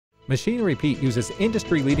Machine Repeat uses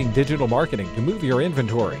industry-leading digital marketing to move your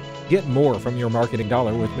inventory. Get more from your marketing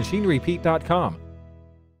dollar with machinerepeat.com.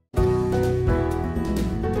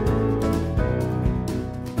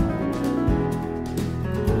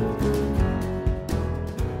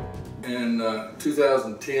 In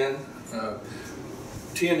 2010,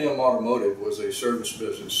 T&M Automotive was a service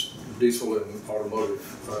business, diesel and automotive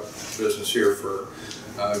business here for,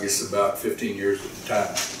 I guess, about 15 years at the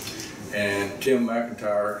time. And Tim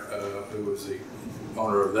McIntyre, who was the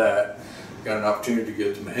owner of that, got an opportunity to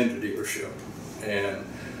get the Mahindra dealership. And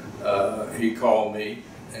he called me,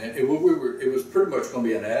 and it was pretty much going to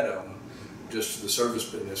be an add-on just to the service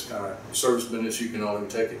business, kind of service business. You can only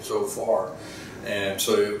take it so far. And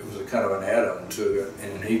so it was a kind of an add-on to it.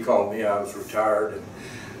 And he called me. I was retired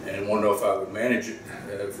and wanted to know if I would manage it,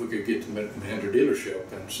 if we could get the Mahindra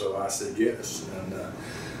dealership. And so I said yes. And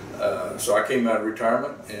so I came out of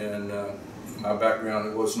retirement, and my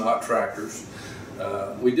background was not tractors.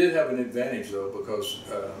 We did have an advantage though, because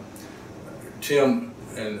Tim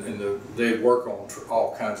they work on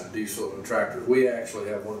all kinds of diesel and tractors. We actually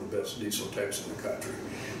have one of the best diesel techs in the country.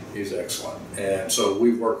 He's excellent. And so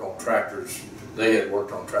we work on tractors. They had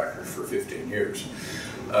worked on tractors for 15 years.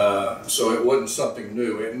 So it wasn't something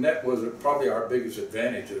new. And that was probably our biggest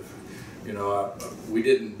advantage of, we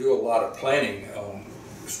didn't do a lot of planning on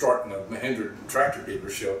starting a Mahindra tractor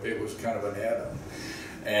dealership. It was kind of an add-on.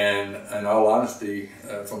 And in all honesty,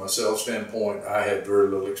 from a sales standpoint, I had very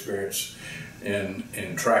little experience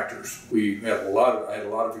in tractors. I had a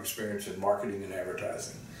lot of experience in marketing and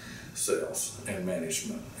advertising, sales and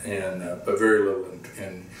management, and but very little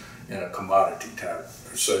in a commodity type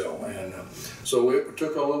sale. And so it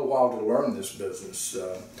took a little while to learn this business.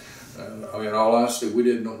 In all honesty, we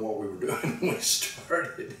didn't know what we were doing when we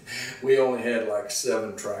started. We only had like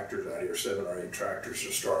 7 tractors out here, 7 or 8 tractors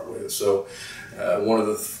to start with. So one of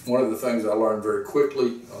the things I learned very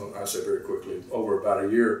quickly, I say very quickly, over about a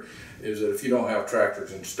year, is that if you don't have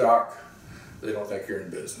tractors in stock, they don't think you're in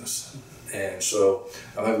business. And so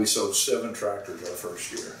I think we sold 7 tractors our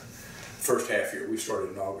first half year. We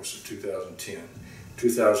started in August of 2010.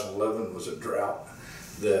 2011 was a drought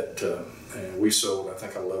that and we sold, I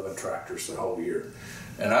think, 11 tractors the whole year.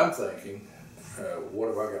 And I'm thinking, what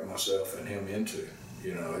have I got myself and him into?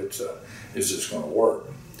 Is this going to work?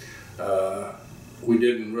 We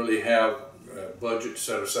didn't really have a budget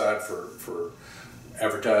set aside for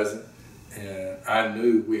advertising, and I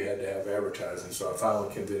knew we had to have advertising, so I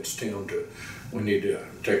finally convinced Tim we need to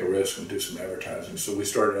take a risk and do some advertising. So we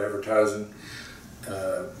started advertising.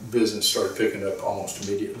 Business started picking up almost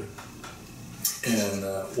immediately. And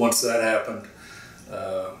once that happened,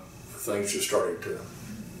 things just started to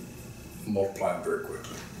multiply very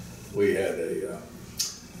quickly. We had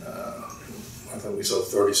I think we sold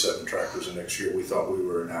 37 tractors the next year. We thought we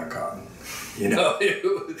were an icon.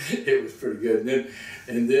 It was pretty good.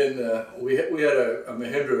 And then we had a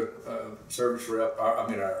Mahindra service rep,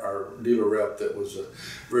 our dealer rep that was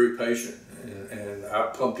very patient, and I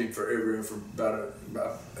pumped him for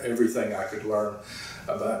about everything I could learn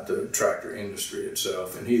about the tractor industry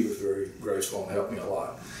itself, and he was very graceful and helped me a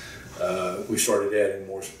lot. We started adding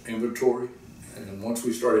more inventory, and once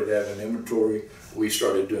we started adding inventory, we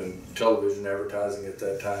started doing television advertising at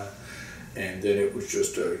that time, and then it was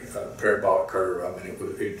just a parabolic curve.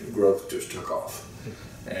 Growth just took off,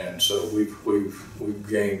 and so we've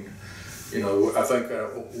gained. I think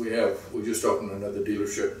we just opened another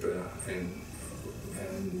dealership in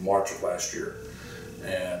March of last year,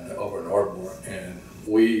 and over in Ardmore, and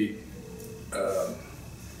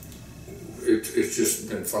it's just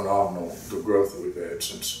been phenomenal, the growth that we've had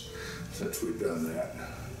since we've done that.